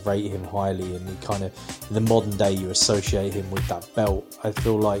good and I rate him highly, and he kind of, in the modern day you associate him with that belt, I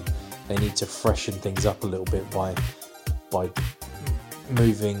feel like they need to freshen things up a little bit by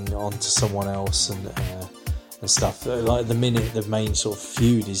moving on to someone else and stuff. Like at the minute the main sort of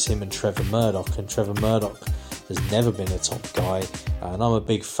feud is him and Trevor Murdoch, and Trevor Murdoch has never been a top guy, and I'm a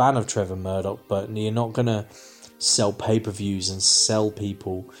big fan of Trevor Murdoch, but you're not going to sell pay-per-views and sell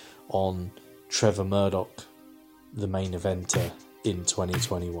people on Trevor Murdoch, the main eventer, in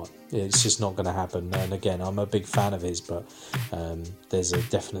 2021. It's just not going to happen. And again, I'm a big fan of his, but there's a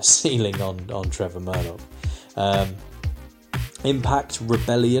definite ceiling on Trevor Murdoch. Impact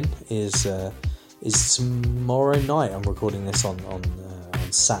Rebellion is tomorrow night. I'm recording this on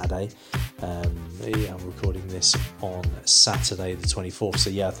Saturday. I'm recording this on Saturday the 24th. So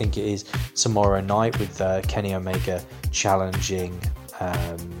yeah, I think it is tomorrow night with Kenny Omega challenging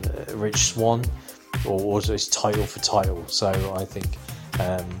Rich Swann, or it's title for title. So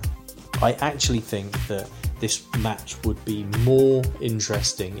I actually think that this match would be more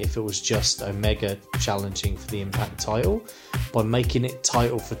interesting if it was just Omega challenging for the Impact title. By making it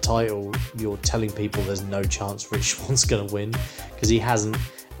title for title, you're telling people there's no chance Rich Swann's going to win, because he hasn't.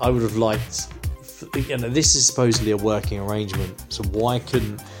 I would have liked, you know, this is supposedly a working arrangement, so why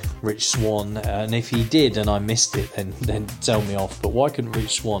couldn't Rich Swann, and if he did and I missed it, then tell me off, but why couldn't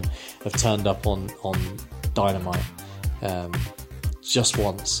Rich Swann have turned up on Dynamite just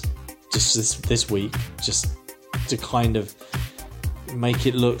once, just this week, just to kind of make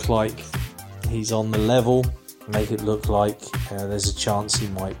it look like he's on the level, make it look like there's a chance he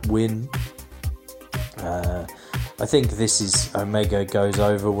might win. I think this is Omega goes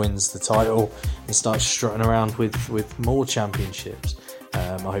over, wins the title, and starts strutting around with more championships.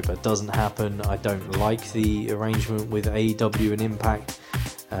 I hope that doesn't happen. I don't like the arrangement with AEW and Impact.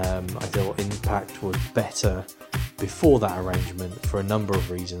 I thought Impact was better before that arrangement for a number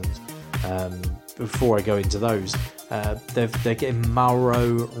of reasons. Before I go into those, they're getting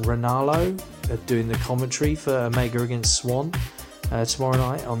Mauro Ranallo doing the commentary for Omega against Swann tomorrow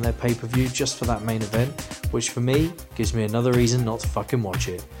night on their pay-per-view, just for that main event, which for me gives me another reason not to fucking watch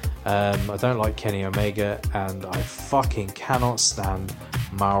it. I don't like Kenny Omega, and I fucking cannot stand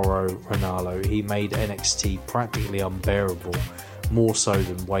Mauro Ranallo. He made NXT practically unbearable, more so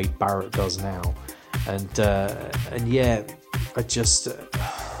than Wade Barrett does now. And yeah, I just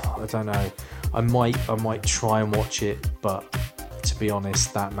I don't know. I might try and watch it, but to be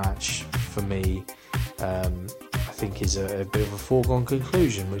honest, that match for me, I think is a bit of a foregone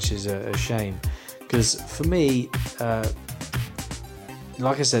conclusion, which is a shame, because for me,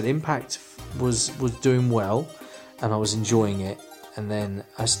 like I said, Impact was doing well, and I was enjoying it, and then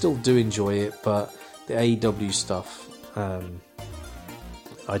I still do enjoy it, but the AEW stuff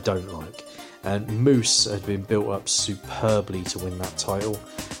I don't like. And Moose had been built up superbly to win that title,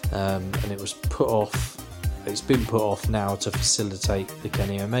 and it was put off. It's been put off now to facilitate the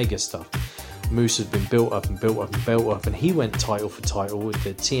Kenny Omega stuff. Moose had been built up and built up and built up, and he went title for title with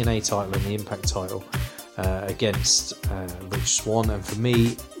the TNA title and the Impact title against Rich Swann. And for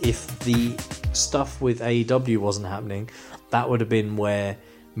me, if the stuff with AEW wasn't happening, that would have been where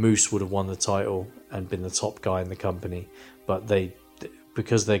Moose would have won the title and been the top guy in the company. But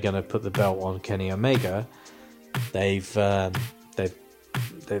because they're going to put the belt on Kenny Omega, they've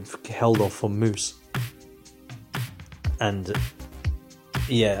held off on Moose. And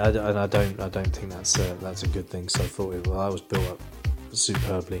yeah, I don't think that's a good thing. So I thought that was built up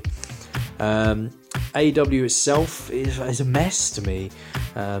superbly. AEW itself is a mess to me.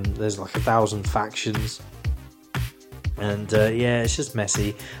 There's like 1,000 factions, and yeah, it's just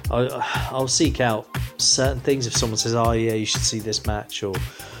messy. I'll seek out certain things if someone says, "Oh yeah, you should see this match," or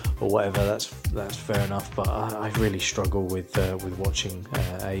whatever. That's fair enough. But I really struggle with watching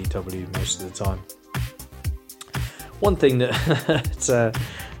AEW most of the time. One thing that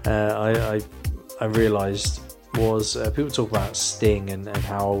I realised was people talk about Sting and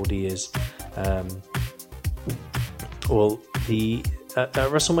how old he is. Well, at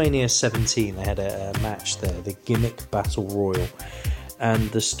WrestleMania 17 they had a match there, the Gimmick Battle Royal, and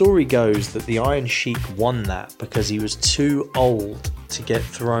the story goes that the Iron Sheik won that because he was too old to get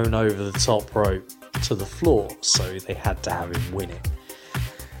thrown over the top rope to the floor, so they had to have him win it.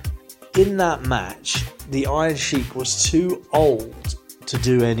 In that match, the Iron Sheik was too old to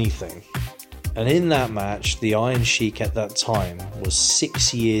do anything. And in that match, the Iron Sheik at that time was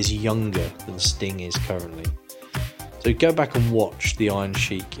 6 years younger than Sting is currently. So go back and watch the Iron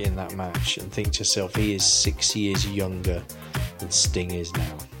Sheik in that match and think to yourself, he is 6 years younger than Sting is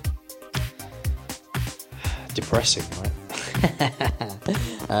now. Depressing, right?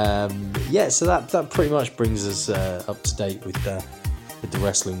 Yeah, so that pretty much brings us up to date with the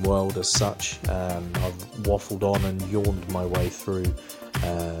wrestling world as such. I've waffled on and yawned my way through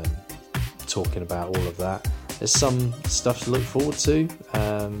talking about all of that. There's some stuff to look forward to,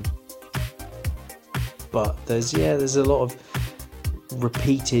 but there's a lot of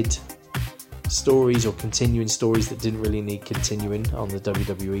repeated stories or continuing stories that didn't really need continuing on the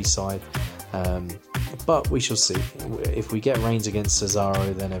WWE side. But we shall see. If we get Reigns against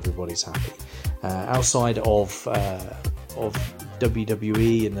Cesaro, then everybody's happy. Outside of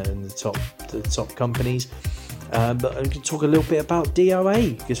WWE and the top companies, but I'm going to talk a little bit about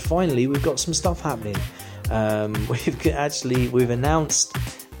DOA, because finally we've got some stuff happening. We've announced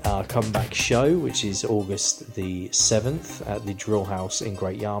our comeback show, which is August the 7th at the Drill House in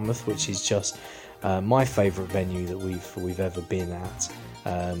Great Yarmouth, which is just my favourite venue that we've ever been at.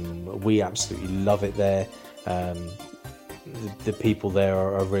 We absolutely love it there. The people there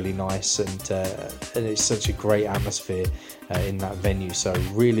are really nice, and it's such a great atmosphere in that venue. So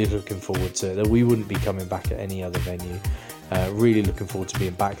really looking forward to it. We wouldn't be coming back at any other venue. Really looking forward to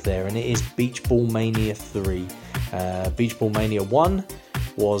being back there. And it is Beach Ball Mania 3. Beach Ball Mania 1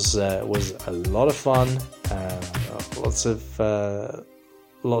 was a lot of fun. Lots and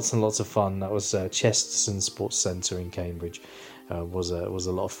lots of fun. That was Chesterton Sports Centre in Cambridge. Was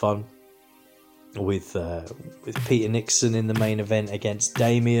a lot of fun. With Peter Nixon in the main event against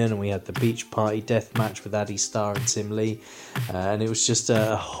Damien, and we had the Beach Party death match with Addy Starr and Tim Lee, and it was just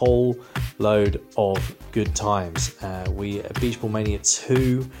a whole load of good times. Beach Ball Mania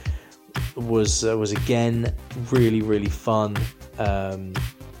 2 was again really fun. We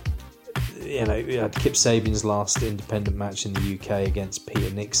had Kip Sabian's last independent match in the UK against Peter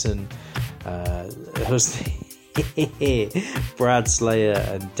Nixon. It was Brad Slayer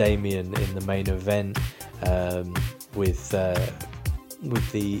and Damien in the main event, with the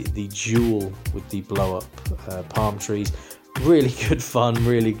duel with the blow up palm trees. Really good fun,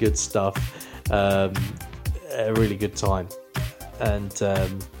 really good stuff. A really good time, and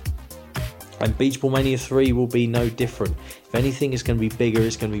Beach Ball Mania 3 will be no different. If anything, it's going to be bigger,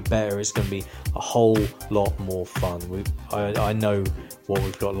 it's going to be better, it's going to be a whole lot more fun. I know what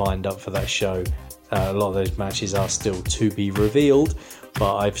we've got lined up for that show. A lot of those matches are still to be revealed,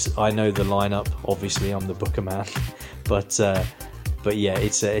 but I know the lineup. Obviously, I'm the booker man, but yeah,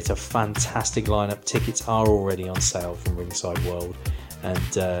 it's a fantastic lineup. Tickets are already on sale from Ringside World,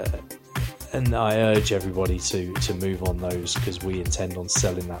 and I urge everybody to move on those, because we intend on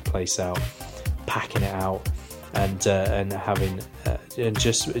selling that place out, packing it out, and having and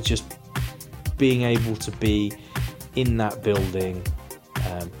just being able to be in that building,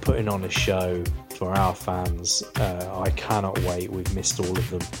 putting on a show for our fans. I cannot wait. We've missed all of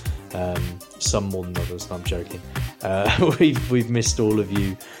them, some more than others. No, I'm joking. We've missed all of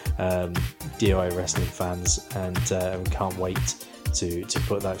you DOA wrestling fans, and we can't wait to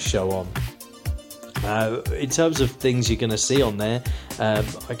put that show on. In terms of things you're going to see on there,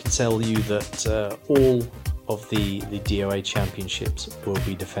 I can tell you that all of the DOA championships will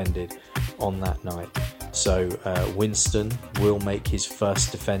be defended on that night. So Winston will make his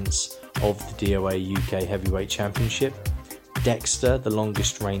first defence of the DOA UK Heavyweight Championship. Dexter, the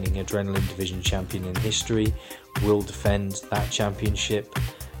longest reigning Adrenaline Division champion in history, will defend that championship.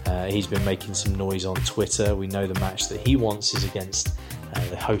 He's been making some noise on Twitter. We know the match that he wants is against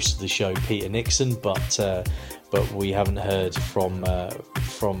the host of the show, Peter Nixon, but we haven't heard from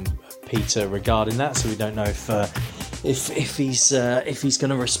Peter regarding that, so we don't know if he's going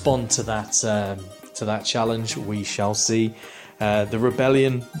to respond to that challenge. We shall see. The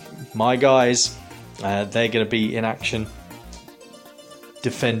Rebellion, my guys, they're going to be in action,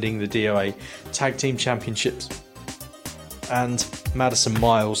 defending the DOA Tag Team Championships, and Madison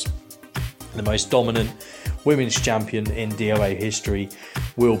Miles, the most dominant women's champion in DOA history,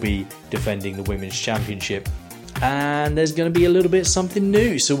 will be defending the women's championship. And there's going to be a little bit something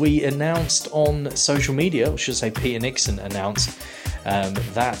new. So we announced on social media, I should say Peter Nixon announced,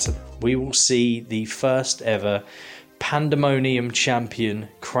 that we will see the first ever Pandemonium champion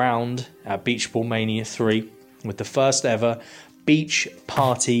crowned at Beach Ball Mania 3 with the first ever Beach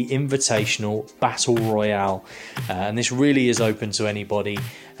Party Invitational Battle Royale, and this really is open to anybody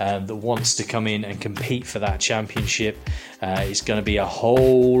that wants to come in and compete for that championship. It's going to be a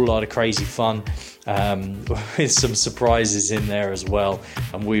whole lot of crazy fun, with some surprises in there as well,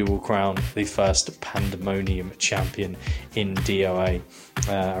 and we will crown the first Pandemonium champion in DOA.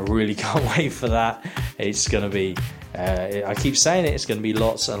 I really can't wait for that. It's going to be, I keep saying it, it's going to be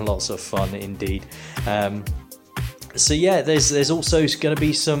lots and lots of fun indeed. So yeah, there's also going to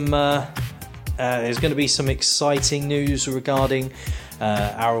be some exciting news regarding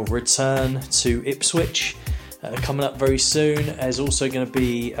our return to Ipswich coming up very soon. There's also going to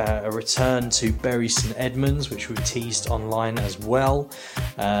be a return to Bury St Edmunds, which we've teased online as well.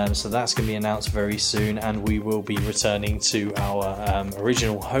 So that's going to be announced very soon, and we will be returning to our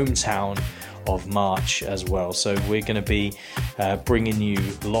original hometown of March as well. So we're going to be bringing you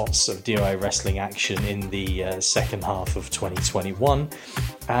lots of DOA wrestling action in the second half of 2021,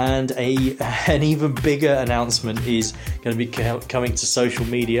 and an even bigger announcement is going to be coming to social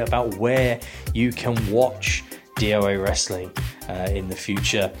media about where you can watch DOA wrestling in the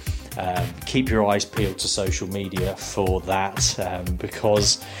future. Keep your eyes peeled to social media for that,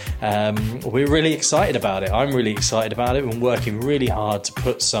 because we're really excited about it. I'm really excited about it. We're working really hard to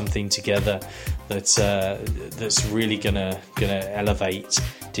put something together that's really gonna elevate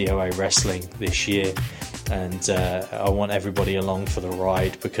DOA wrestling this year, and I want everybody along for the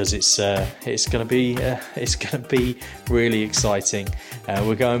ride, because it's gonna be really exciting.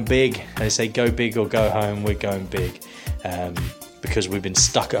 We're going big. They say go big or go home. We're going big. Because we've been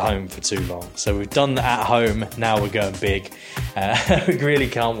stuck at home for too long. So we've done that at home, now we're going big. We really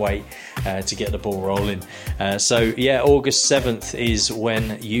can't wait to get the ball rolling. So yeah, August 7th is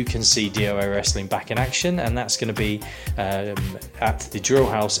when you can see DOA wrestling back in action, and that's going to be at the Drill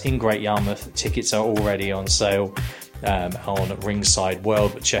House in Great Yarmouth. Tickets are already on sale on Ringside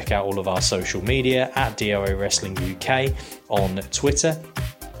World, but check out all of our social media at DOA Wrestling UK on Twitter.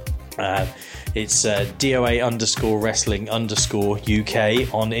 It's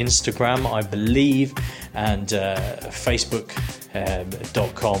DOA_wrestling_UK on Instagram, I believe, and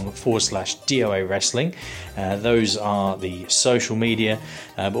Facebook.com/DOA wrestling. Those are the social media,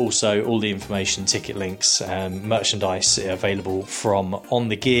 but also all the information, ticket links, merchandise available from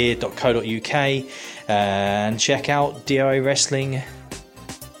onthegear.co.uk, and check out DOA wrestling.co.uk,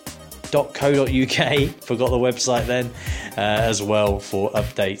 forgot the website then, as well for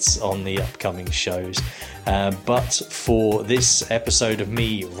updates on the upcoming shows. But for this episode of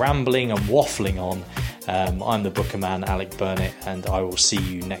me rambling and waffling on, I'm the Booker Man, Alec Burnett, and I will see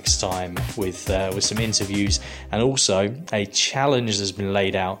you next time with some interviews, and also a challenge has been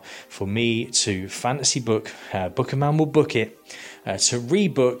laid out for me to fantasy book, Booker Man will book it, to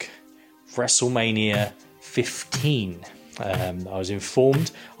rebook WrestleMania 15. I was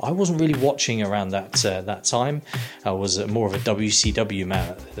informed. I wasn't really watching around that time. I was more of a WCW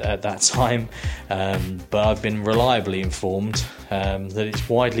man at that time, but I've been reliably informed that it's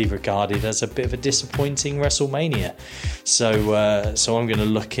widely regarded as a bit of a disappointing WrestleMania. So I'm going to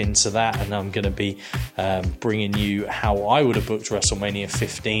look into that, and I'm going to be bringing you how I would have booked WrestleMania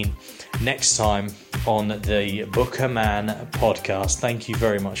 15 next time on the Booker Man podcast. Thank you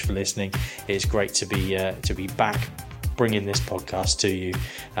very much for listening. It's great to be back bringing this podcast to you,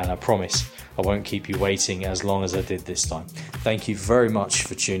 and I promise I won't keep you waiting as long as I did this time. Thank you very much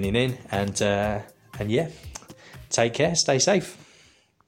for tuning in, and yeah, take care, stay safe.